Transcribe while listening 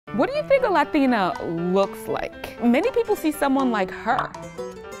What do you think a Latina looks like? Many people see someone like her,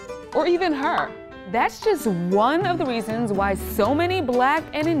 or even her. That's just one of the reasons why so many Black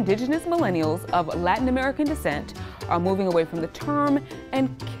and indigenous millennials of Latin American descent are moving away from the term and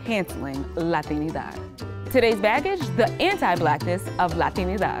canceling Latinidad. Today's baggage, the anti-Blackness of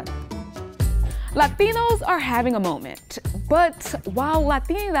Latinidad. Latinos are having a moment, but while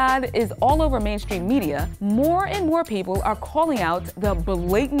Latinidad is all over mainstream media, more and more people are calling out the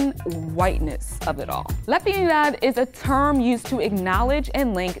blatant whiteness of it all. Latinidad is a term used to acknowledge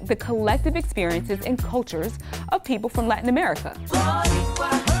and link the collective experiences and cultures of people from Latin America.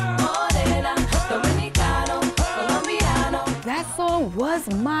 That song was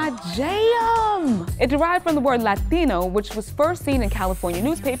my jam! It derived from the word Latino, which was first seen in California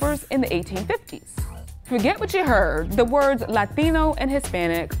newspapers in the 1850s. Forget what you heard, the words Latino and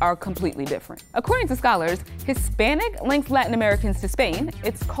Hispanic are completely different. According to scholars, Hispanic links Latin Americans to Spain,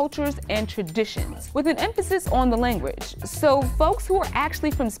 its cultures and traditions, with an emphasis on the language. So folks who are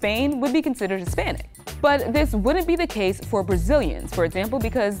actually from Spain would be considered Hispanic. But this wouldn't be the case for Brazilians, for example,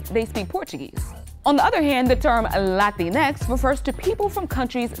 because they speak Portuguese. On the other hand, the term Latinx refers to people from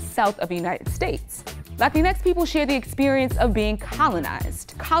countries south of the United States. Latinx people share the experience of being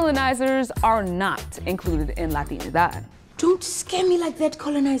colonized. Colonizers are not included in Latinidad. Don't scare me like that,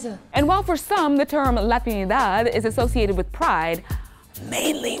 colonizer. And while for some the term Latinidad is associated with pride,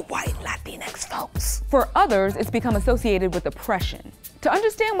 mainly white Latinx folks, for others it's become associated with oppression. To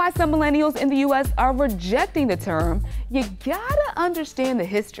understand why some millennials in the US are rejecting the term, you gotta understand the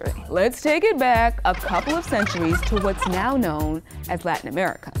history. Let's take it back a couple of centuries to what's now known as Latin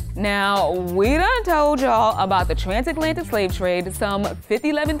America. Now, we done told y'all about the transatlantic slave trade some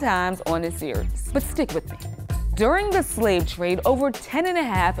 50-11 times on this series, but stick with me. During the slave trade, over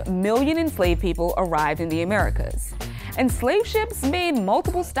 10.5 million enslaved people arrived in the Americas, and slave ships made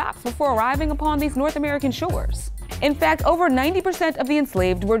multiple stops before arriving upon these North American shores. In fact, over 90% of the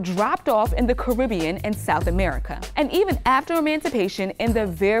enslaved were dropped off in the Caribbean and South America. And even after emancipation in the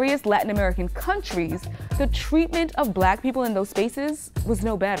various Latin American countries, the treatment of Black people in those spaces was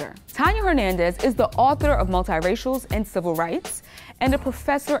no better. Tanya Hernandez is the author of Multiracials and Civil Rights and a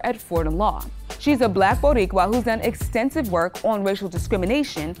professor at Fordham Law. She's a Black Boricua who's done extensive work on racial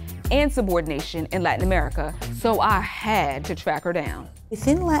discrimination and subordination in Latin America, so I had to track her down.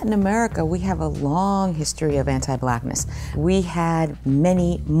 Within Latin America, we have a long history of anti-Blackness. We had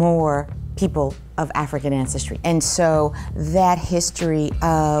many more people of African ancestry. And so that history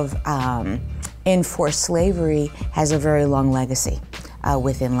of enforced slavery has a very long legacy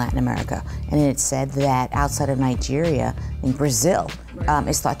within Latin America. And it's said that outside of Nigeria, in Brazil,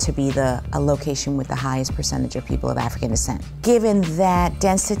 is thought to be a location with the highest percentage of people of African descent. Given that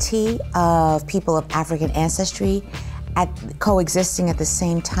density of people of African ancestry coexisting at the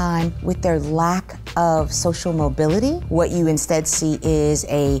same time with their lack of social mobility, what you instead see is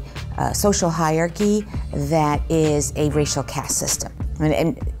a social hierarchy that is a racial caste system.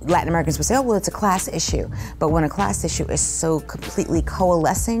 And Latin Americans would say, oh, well, it's a class issue. But when a class issue is so completely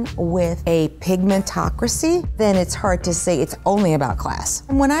coalescing with a pigmentocracy, then it's hard to say it's only about class.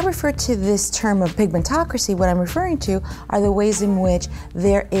 And when I refer to this term of pigmentocracy, what I'm referring to are the ways in which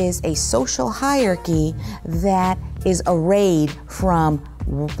there is a social hierarchy that is arrayed from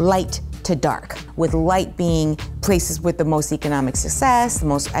light to dark, with light being places with the most economic success, the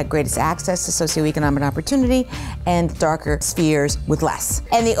most greatest access to socioeconomic opportunity, and darker spheres with less.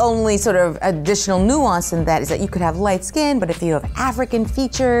 And the only sort of additional nuance in that is that you could have light skin, but if you have African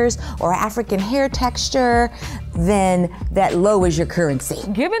features or African hair texture, then that low is your currency.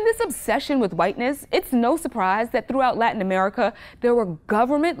 Given this obsession with whiteness, it's no surprise that throughout Latin America, there were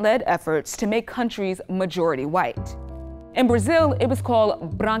government-led efforts to make countries majority white. In Brazil, it was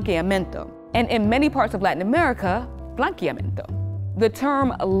called branqueamento, and in many parts of Latin America, blanqueamento. The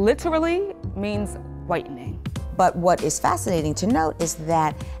term literally means whitening. But what is fascinating to note is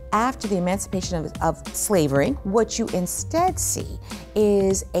that after the emancipation of slavery, what you instead see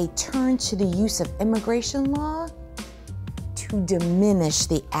is a turn to the use of immigration law to diminish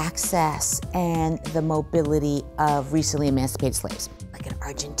the access and the mobility of recently emancipated slaves. Like in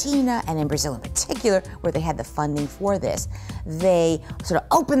Argentina and in Brazil in particular, where they had the funding for this, they sort of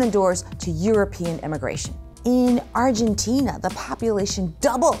opened the doors to European immigration. In Argentina, the population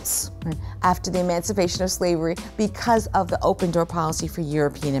doubles after the emancipation of slavery because of the open door policy for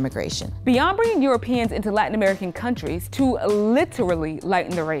European immigration. Beyond bringing Europeans into Latin American countries to literally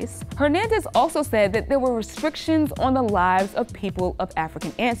lighten the race, Hernandez also said that there were restrictions on the lives of people of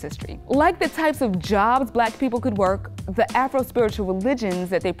African ancestry, like the types of jobs Black people could work, the Afro-spiritual religions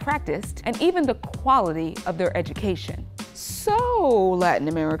that they practiced, and even the quality of their education. So, Latin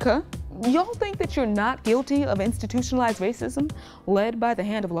America, y'all think that you're not guilty of institutionalized racism led by the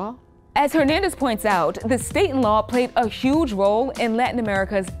hand of law? As Hernandez points out, the state and law played a huge role in Latin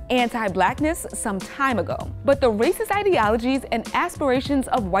America's anti-Blackness some time ago. But the racist ideologies and aspirations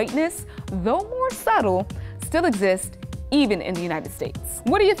of whiteness, though more subtle, still exist even in the United States.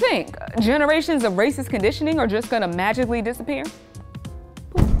 What do you think? Generations of racist conditioning are just gonna magically disappear?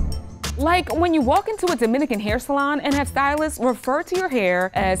 Like when you walk into a Dominican hair salon and have stylists refer to your hair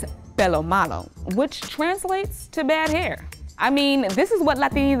as pelo malo, which translates to bad hair. I mean, this is what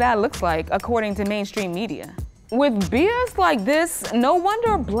Latinidad looks like according to mainstream media. With BS like this, no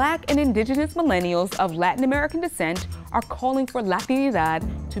wonder Black and indigenous millennials of Latin American descent are calling for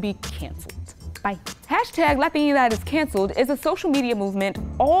Latinidad to be canceled. Bye. Hashtag Latinidad is canceled is a social media movement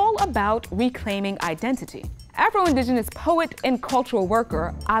all about reclaiming identity. Afro-Indigenous poet and cultural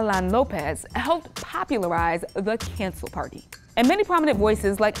worker Alan Lopez helped popularize the cancel party. And many prominent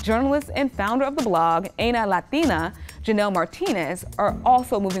voices like journalist and founder of the blog Una Latina, Janelle Martinez, are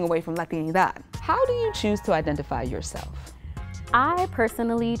also moving away from Latinidad. How do you choose to identify yourself? I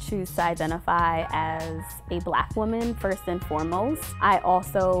personally choose to identify as a Black woman first and foremost. I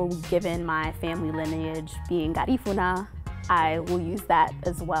also, given my family lineage being Garifuna, I will use that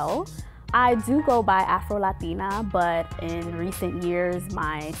as well. I do go by Afro-Latina, but in recent years,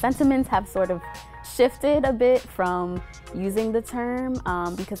 my sentiments have sort of shifted a bit from using the term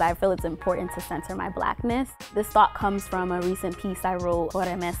because I feel it's important to center my Blackness. This thought comes from a recent piece I wrote for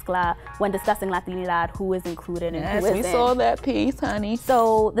Mezcla when discussing Latinidad, who is included and who isn't. Yes, we saw that piece, honey.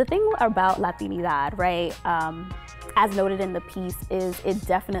 So the thing about Latinidad, right, as noted in the piece, is it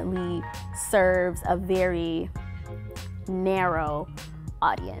definitely serves a very narrow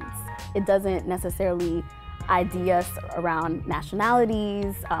audience. It doesn't necessarily ID us around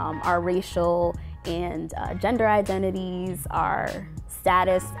nationalities, our racial and gender identities, our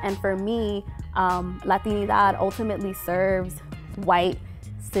status. And for me, Latinidad ultimately serves white,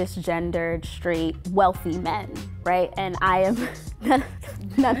 cisgendered, straight, wealthy men, right? And I am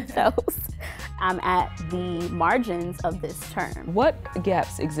none of those. I'm at the margins of this term. What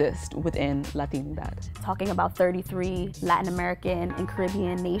gaps exist within Latinidad? Talking about 33 Latin American and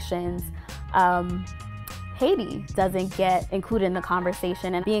Caribbean nations, Haiti doesn't get included in the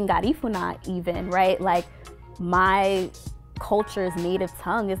conversation, and being Garifuna even, right? Like, my culture's native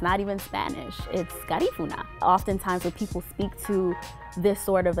tongue is not even Spanish, it's Garifuna. Oftentimes when people speak to this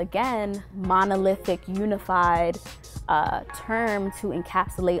sort of, again, monolithic, unified term to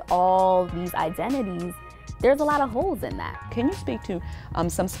encapsulate all these identities, there's a lot of holes in that. Can you speak to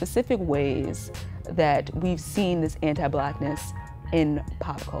some specific ways that we've seen this anti-Blackness in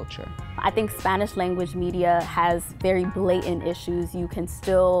pop culture? I think Spanish language media has very blatant issues. You can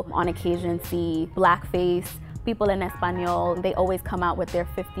still, on occasion, see blackface. People in Espanol, they always come out with their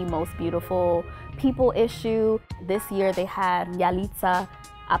 50 most beautiful people issue. This year they had Yalitza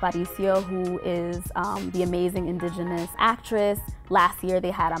Aparicio, who is the amazing indigenous actress. Last year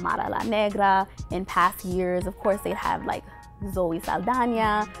they had Amara La Negra. In past years, of course, they have like Zoe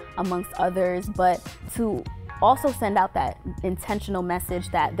Saldana, amongst others. But to also send out that intentional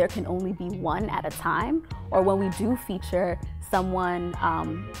message that there can only be one at a time, or when we do feature someone,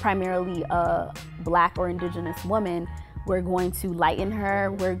 primarily a Black or indigenous woman, we're going to lighten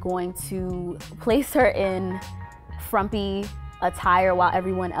her, we're going to place her in frumpy attire while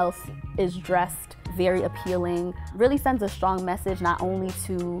everyone else is dressed very appealing. Really sends a strong message not only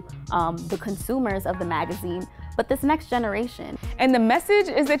to the consumers of the magazine, but this next generation. And the message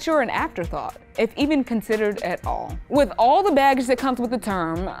is that you're an afterthought, if even considered at all. With all the baggage that comes with the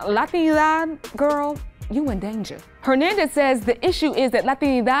term, Latinidad, girl, you in danger. Hernandez says the issue is that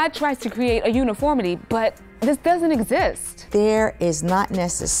Latinidad tries to create a uniformity, but this doesn't exist. There is not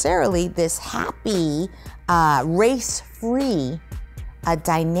necessarily this happy, race-free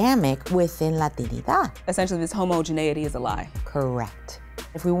dynamic within Latinidad. Essentially, this homogeneity is a lie. Correct.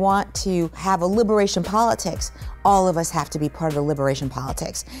 If we want to have a liberation politics, all of us have to be part of the liberation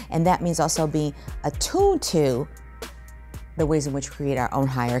politics. And that means also being attuned to the ways in which we create our own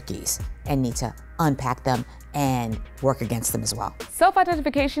hierarchies and need to unpack them and work against them as well.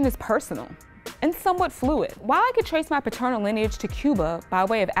 Self-identification is personal and somewhat fluid. While I could trace my paternal lineage to Cuba by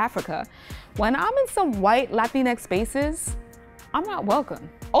way of Africa, when I'm in some white Latinx spaces, I'm not welcome.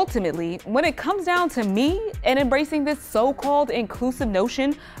 Ultimately, when it comes down to me and embracing this so-called inclusive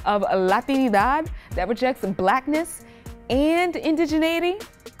notion of Latinidad that rejects Blackness and indigeneity,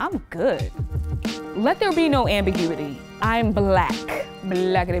 I'm good. Let there be no ambiguity. I'm Black.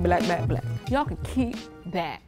 Blackity black, black, black. Y'all can keep that.